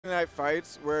Night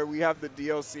fights where we have the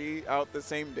DLC out the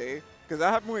same day, because that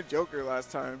happened with Joker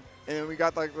last time, and we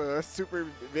got like the super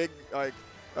big like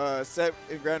set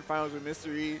in grand finals with Mr.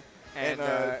 E and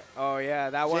oh yeah,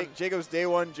 that one. Jacob's day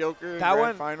one Joker that in grand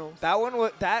one, finals. That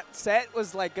one, that set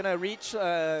was like gonna reach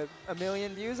 1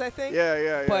 million views, I think.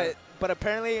 Yeah. But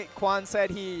apparently Quan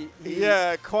said he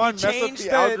Quan messed up changed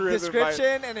the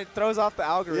description and it throws off the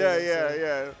algorithm.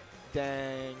 Yeah.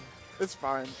 Dang. It's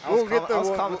fine. I was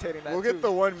commentating that We'll too. get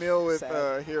the 1 mil with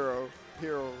Hero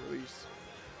release.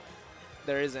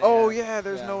 There isn't. Oh yeah,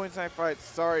 there's no inside fights.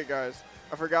 Sorry guys,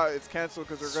 I forgot it's canceled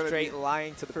because we're gonna be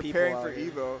lying to the preparing people for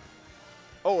Evo.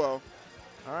 Oh well.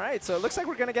 All right, so it looks like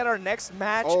we're gonna get our next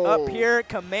match up here: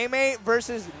 Kameme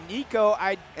versus Nicko.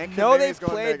 I know they've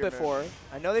played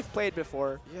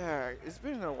before. Yeah, it's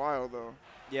been a while though.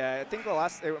 Yeah, I think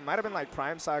it might have been like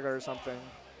Prime Saga or something.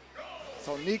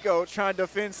 So Nicko trying to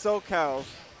defend SoCal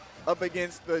up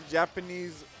against the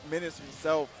Japanese menace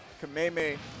himself,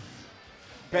 Kameme.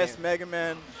 Best Mega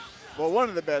Man. Well, one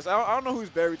of the best. I don't know who's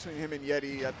better between him and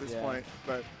Yeti at this point,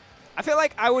 but I feel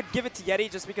like I would give it to Yeti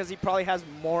just because he probably has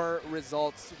more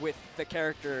results with the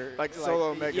character. Like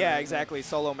solo Mega Man. Yeah, exactly,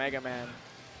 solo Mega Man.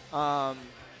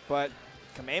 But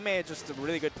Kameme is just a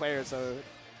really good player, so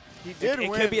it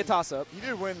could be a toss-up. He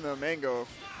did win the Mango.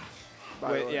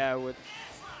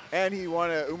 And he won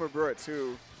at Umabura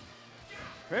too.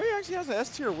 Maybe he actually has an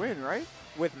S-tier win, right?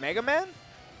 With Mega Man?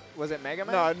 Was it Mega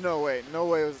Man? No way. No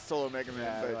way it was a solo Mega Man.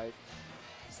 Yeah, but like,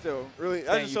 still, really,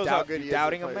 that just shows how good he is.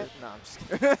 Doubting him, man? No, I'm just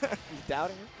kidding. You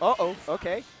doubting him? Uh-oh,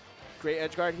 okay. Great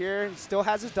edge guard here. He still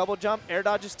has his double jump. Air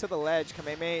dodges to the ledge.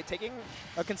 Kameme taking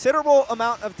a considerable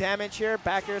amount of damage here.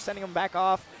 Back air sending him back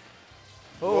off.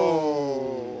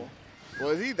 Oh.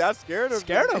 Was he that scared of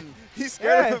him? He's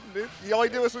scared of him, dude. All he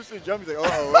did was switch to the jump. He's like,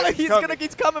 uh-oh.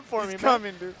 He's coming for me, man. He's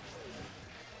coming, dude.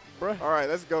 Bruh. All right,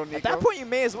 let's go, Nicko. At that point, you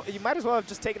might as well have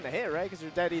just taken the hit, right? Because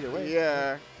you're dead either way.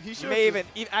 Yeah. You may even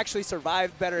actually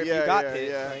survived better if you got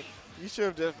hit. Yeah. Like, you should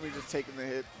have definitely just taken the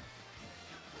hit.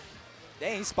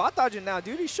 Dang, he's spot dodging now,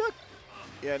 dude. He's shook.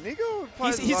 Yeah, Nicko.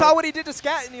 He saw what he did to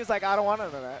Scat, and he was like, I don't want none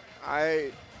of that.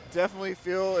 I definitely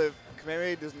feel if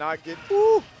Kameme does not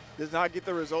get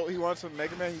the result he wants from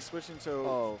Mega Man, he's switching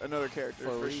to another character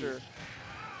for sure.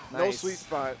 Nice. No sweet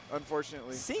spot,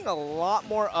 unfortunately. Seeing a lot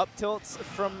more up tilts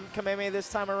from Kameme this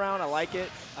time around. I like it.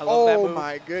 I love that move. Oh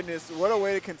my goodness. What a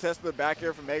way to contest the back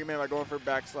air from Mega Man by going for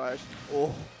backslash.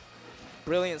 Oh.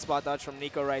 Brilliant spot dodge from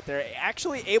Nicko right there.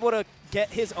 Actually able to get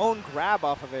his own grab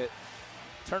off of it.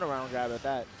 Turnaround grab at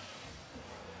that.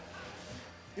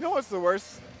 You know what's the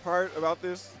worst part about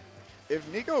this? If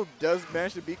Nicko does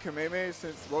manage to beat Kameme,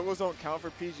 since logos don't count for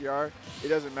PGR, it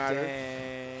doesn't matter.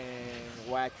 Dang,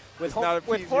 whack. With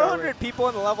 400 400 people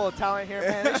in the level of talent here,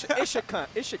 man, it should count.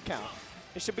 It should count.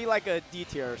 It should be like a D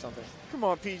tier or something. Come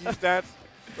on, PG stats.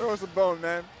 Throw us a bone,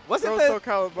 man. Wasn't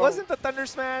the Thunder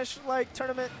Smash like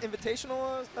tournament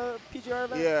invitational PGR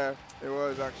event? Yeah, it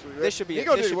was actually. This should be.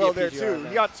 Nicko did well there too. Event.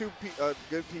 He got two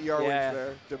good PR wins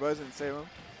there. Demise and Salem.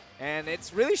 And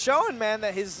it's really showing, man,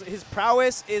 that his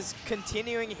prowess is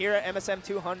continuing here at MSM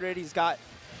 200. He's got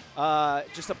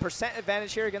just a %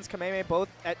 advantage here against Kameme, both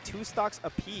at 2 stocks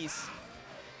apiece.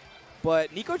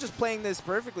 But Nicko just playing this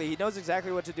perfectly. He knows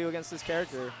exactly what to do against this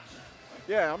character.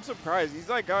 Yeah, I'm surprised. He's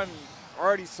like gotten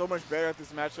already so much better at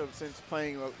this matchup since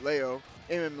playing Leo,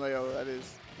 Leo, that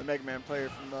is, the Mega Man player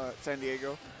from San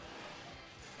Diego.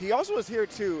 He also was here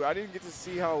too. I didn't get to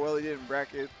see how well he did in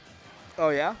bracket. Oh,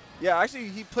 yeah? Yeah, actually,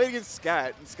 he played against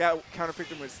Scat, and Scat counterpicked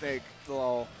him with Snake.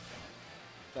 Lol.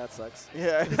 That sucks.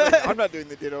 Yeah, he's like, I'm not doing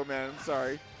the ditto, man. I'm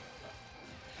sorry.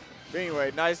 But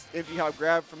anyway, nice empty hop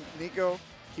grab from Nicko,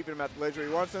 keeping him at the ledge where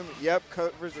he wants him. Yep,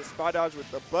 covers the spot dodge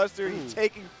with the buster. Ooh. He's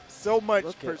taking so much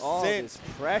Look percent. At all this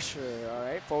pressure. All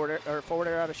right, forward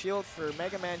air out of shield for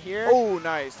Mega Man here. Oh,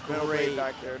 nice. Metal Blade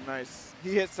back there. Nice.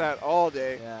 He hits that all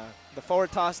day. Yeah. The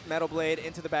forward tossed Metal Blade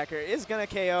into the back air is going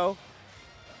to KO.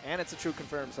 And it's a true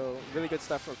confirm, so really good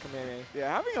stuff for Kameme.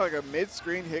 Yeah, having like a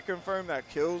mid-screen hit confirm that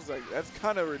kills, like that's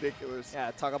kind of ridiculous.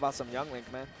 Yeah, talk about some Young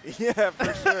Link, man. Yeah,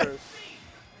 for sure.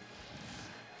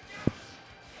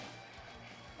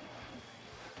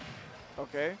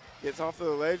 Okay, gets off of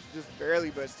the ledge just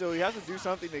barely, but still he has to do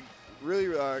something to really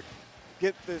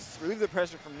relieve the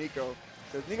pressure from Nicko.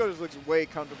 Because Nicko just looks way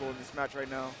comfortable in this match right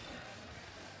now.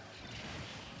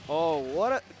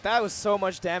 Oh, that was so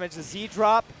much damage. The Z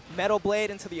drop, Metal Blade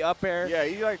into the up air. Yeah,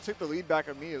 he like took the lead back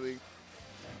immediately.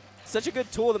 Such a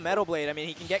good tool, the Metal Blade. I mean,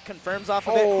 he can get confirms off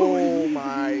of it. Oh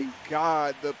my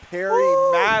God, the parry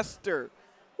master.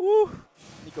 Woo.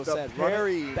 Nicko said,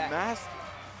 parry master.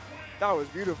 That was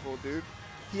beautiful, dude.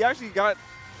 He actually got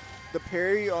the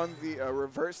parry on the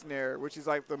reverse nair, which is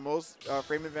like the most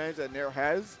frame advantage that Nair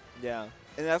has. Yeah.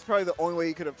 And that's probably the only way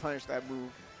he could have punished that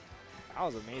move. That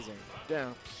was amazing.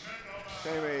 Damn.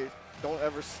 Anyway, don't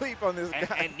ever sleep on this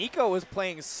guy. And Nicko was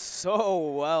playing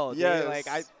so well, dude. Yes.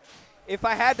 Like, if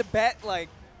I had to bet, like,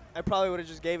 I probably would have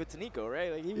just gave it to Nicko,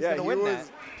 right? Like, he was going to win that. Yeah, he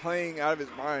was playing out of his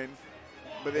mind.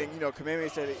 But then, you know,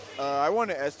 Kameme said, I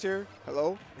want an S tier.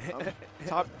 Hello?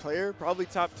 Top player, probably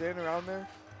top 10 around there.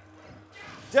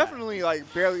 Definitely,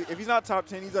 like, barely. If he's not top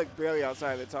 10, he's, like, barely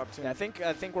outside of the top 10. Yeah,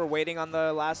 I think we're waiting on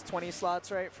the last 20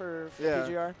 slots, right, for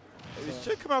PGR? It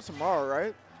should come out tomorrow,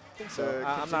 right? I think so.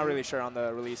 I'm not really sure on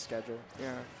the release schedule.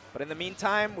 Yeah. But in the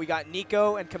meantime, we got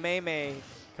Nicko and Kameme.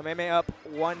 Kameme up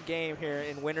 1 game here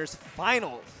in winners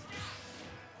finals.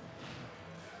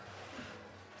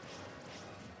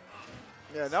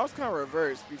 Yeah, that was kind of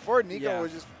reversed. Before, Nicko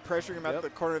was just pressuring him at the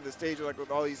corner of the stage like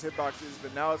with all these hitboxes,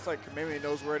 but now it's like Kameme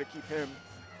knows where to keep him.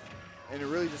 And it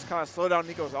really just kind of slowed down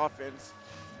Nicko's offense.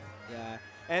 Yeah.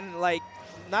 And, like,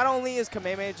 not only is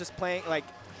Kameme just playing, like,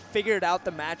 figured out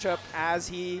the matchup as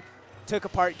he took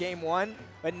apart game 1,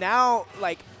 but now,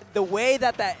 like, the way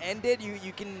that ended,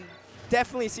 you can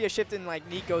definitely see a shift in, like,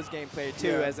 Nicko's gameplay,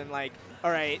 too, as in, like,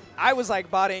 all right, I was, like,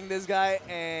 bodying this guy,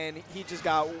 and he just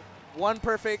got one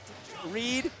perfect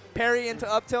read, parry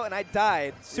into up tilt, and I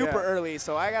died super early,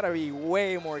 so I got to be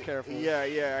way more careful.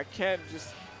 Yeah, I can't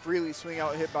just freely swing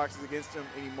out hitboxes against him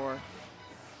anymore.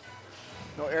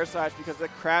 No air slash because the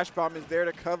crash bomb is there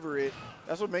to cover it.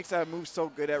 That's what makes that move so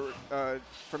good at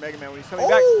for Mega Man when he's coming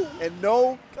back. And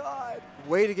no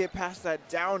way to get past that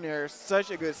down air. Such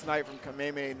a good snipe from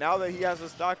Kameme. Now that he has a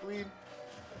stock lead,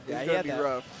 it's going to be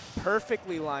rough.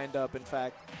 Perfectly lined up, in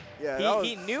fact. Yeah,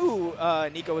 he knew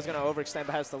Nicko was going to overextend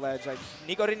past the ledge. Like,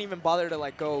 Nicko didn't even bother to,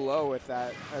 like, go low with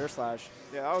that air slash.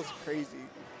 Yeah, that was crazy.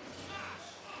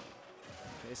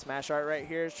 Okay, Smash Art right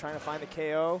here is trying to find the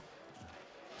KO.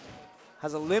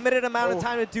 Has a limited amount of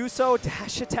time to do so.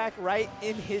 Dash attack right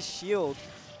in his shield.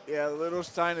 Yeah, a little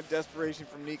sign of desperation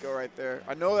from Nicko right there.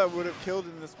 I know that would have killed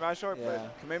in the Smash Art,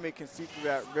 but Kameme can see through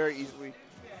that very easily.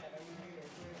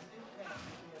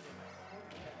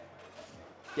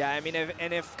 Yeah, I mean,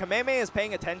 if Kameme is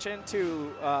paying attention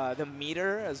to the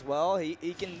meter as well,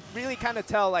 he can really kind of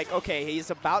tell, like, okay, he's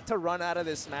about to run out of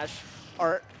this Smash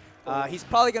Art. He's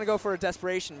probably going to go for a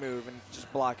desperation move and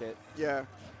just block it. Yeah.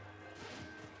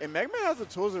 And Mega Man has the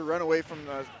tools to run away from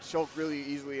Shulk really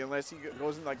easily unless he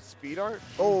goes in, like, speed art.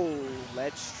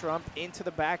 Ledge trump into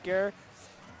the back air.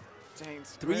 Dang.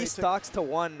 3 stocks to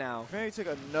 1 now. Kameme took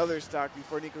another stock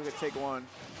before Nicko could take 1.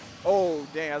 Oh,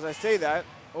 dang. As I say that.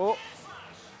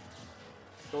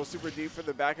 Goes super deep for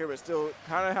the back air, but still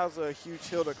kind of has a huge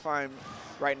hill to climb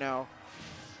right now.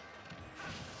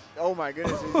 Oh, my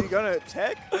goodness. Is he going to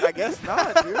tech? I guess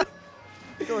not, dude.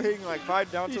 Nicko hitting like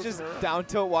 5 down tilts. He just down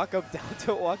tilt, walk up, down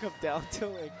tilt, walk up, down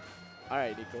tilt. Like, all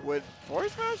right, Nicko. Would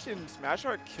Forward Smash and Smash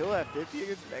Art kill at 50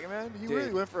 against Mega Man? He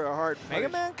really went for a hard punch. Mega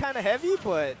Man kind of heavy,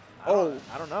 but I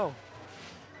don't know.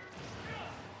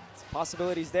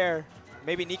 Possibilities there.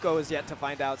 Maybe Nicko is yet to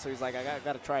find out, so he's like, I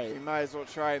got to try it. He might as well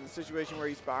try in the situation where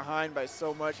he's behind by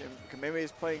so much, and Kameme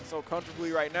is playing so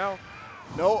comfortably right now.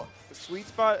 No sweet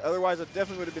spot, otherwise it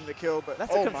definitely would have been the kill, but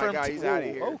that's a confirmed. My God, he's out of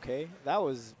here. Okay, that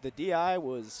was, the DI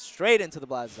was straight into the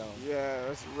blast zone. Yeah,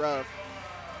 that's rough.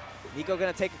 Nicko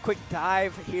gonna take a quick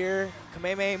dive here.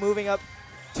 Kameme moving up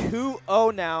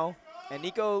 2-0 now, and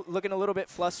Nicko looking a little bit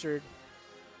flustered.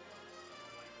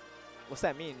 What's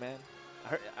that mean, man?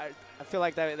 I feel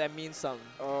like that means something.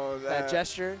 Oh, that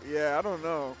gesture? Yeah, I don't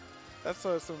know. That's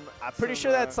some. I'm pretty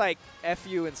sure that's like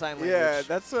FU in sign language. Yeah,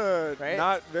 that's right?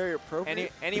 not very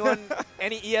appropriate. Anyone, not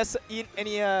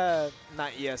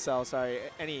ESL, sorry,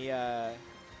 any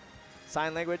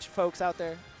sign language folks out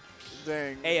there?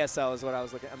 Dang. ASL is what I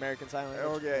was looking. American Sign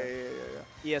Language. Okay,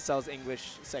 yeah. ESL is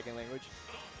English second language.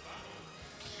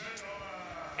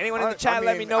 Anyone in the chat,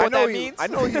 let me know what that means. I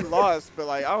know he lost, but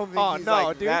like I don't think he's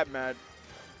like that mad.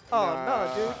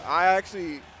 No, dude. I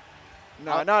actually.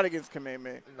 No, not against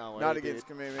Kameme. No way, not against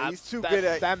Kameme. He's too good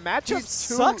at. That matchup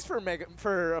sucks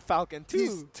for a Falcon too.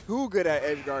 He's too good at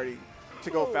edge guarding to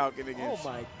go Falcon against. Oh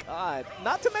my God!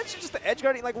 Not to mention just the edge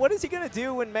guarding. Like, what is he gonna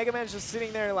do when Mega Man's just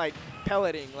sitting there like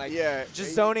pelleting, like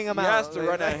just zoning him out? He has to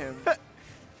run at him.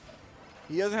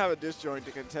 He doesn't have a disjoint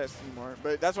to contest anymore,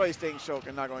 but that's why he's staying Shulk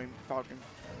and not going Falcon,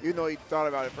 even though he thought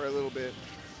about it for a little bit.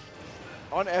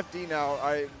 On FD now,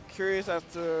 I'm curious as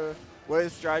to what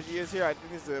his strategy is here. I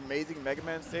think it's an amazing Mega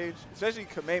Man stage, especially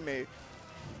Kameme,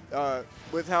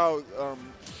 with how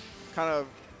kind of,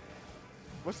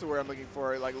 what's the word I'm looking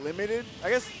for? Like limited? I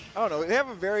guess, I don't know. They have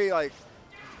a very like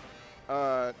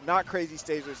not crazy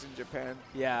stages in Japan.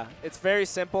 Yeah, it's very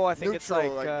simple. I think Neutral,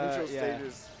 it's like, neutral yeah.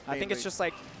 stages. I think it's mainly. just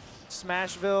like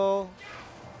Smashville,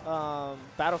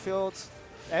 Battlefields,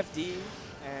 FD,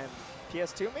 and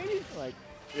PS2 maybe? Like,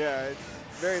 Yeah, it's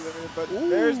very limited, but Ooh.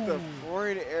 there's the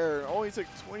forward air. Only took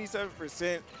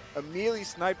 27%. Immediately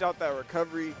sniped out that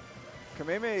recovery.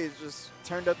 Kameme has just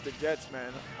turned up the jets,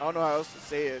 man. I don't know how else to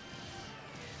say it.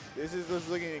 This is just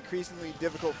looking increasingly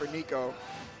difficult for Nicko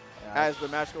as the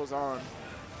match goes on.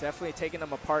 definitely taking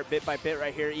him apart bit by bit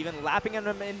right here. Even lapping him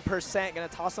in percent. Going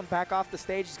to toss him back off the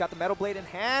stage. He's got the Metal Blade in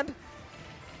hand.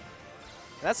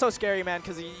 That's so scary, man,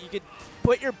 because you could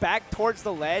put your back towards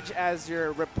the ledge as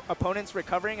your opponent's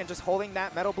recovering, and just holding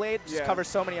that Metal Blade just covers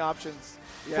so many options.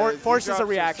 Yeah, Forces a are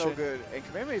reaction. so good. And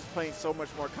Kameme is playing so much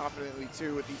more confidently,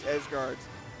 too, with these edge guards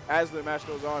as the match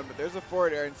goes on. But there's a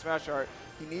forward air in Smash Art.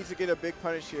 He needs to get a big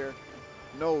punish here.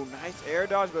 No, nice air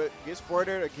dodge, but gets forward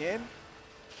air again.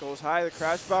 Goes high. The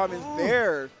crash bomb is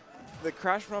there. The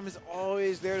crash bomb is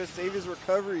always there to save his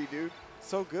recovery, dude.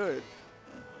 So good.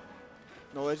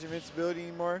 No edge invincibility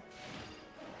anymore.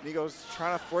 Nicko's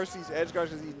trying to force these edge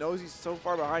guards because he knows he's so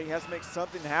far behind. He has to make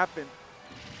something happen.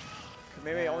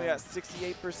 Kameme only at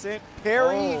 68%.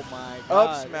 Parry, oh my up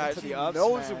God, smash. into the He up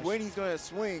knows smash. when he's going to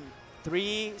swing.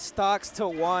 3 stocks to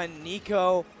 1.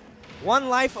 Nicko, 1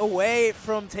 life away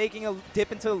from taking a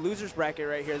dip into the loser's bracket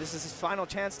right here. This is his final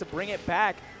chance to bring it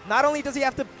back. Not only does he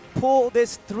have to pull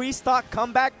this 3-stock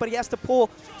comeback, but he has to pull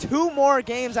 2 more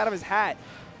games out of his hat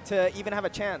to even have a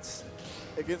chance.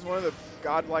 Against one of the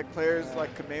godlike players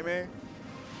like Kameme,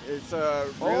 it's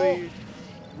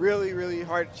really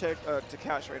hard to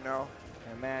catch right now.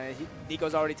 And man,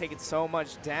 Nicko's already taken so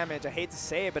much damage. I hate to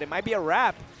say it, but it might be a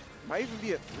wrap. Might even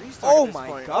be a 3-star Oh at this my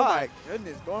point. God. Oh my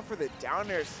goodness, going for the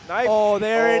down air snipe. Oh,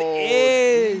 there it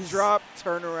is. Drop,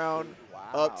 turnaround,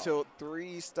 Wow. up tilt,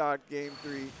 3-stock game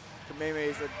 3. Kameme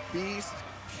is a beast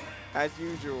as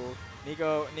usual.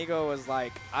 Nicko was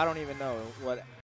like, I don't even know what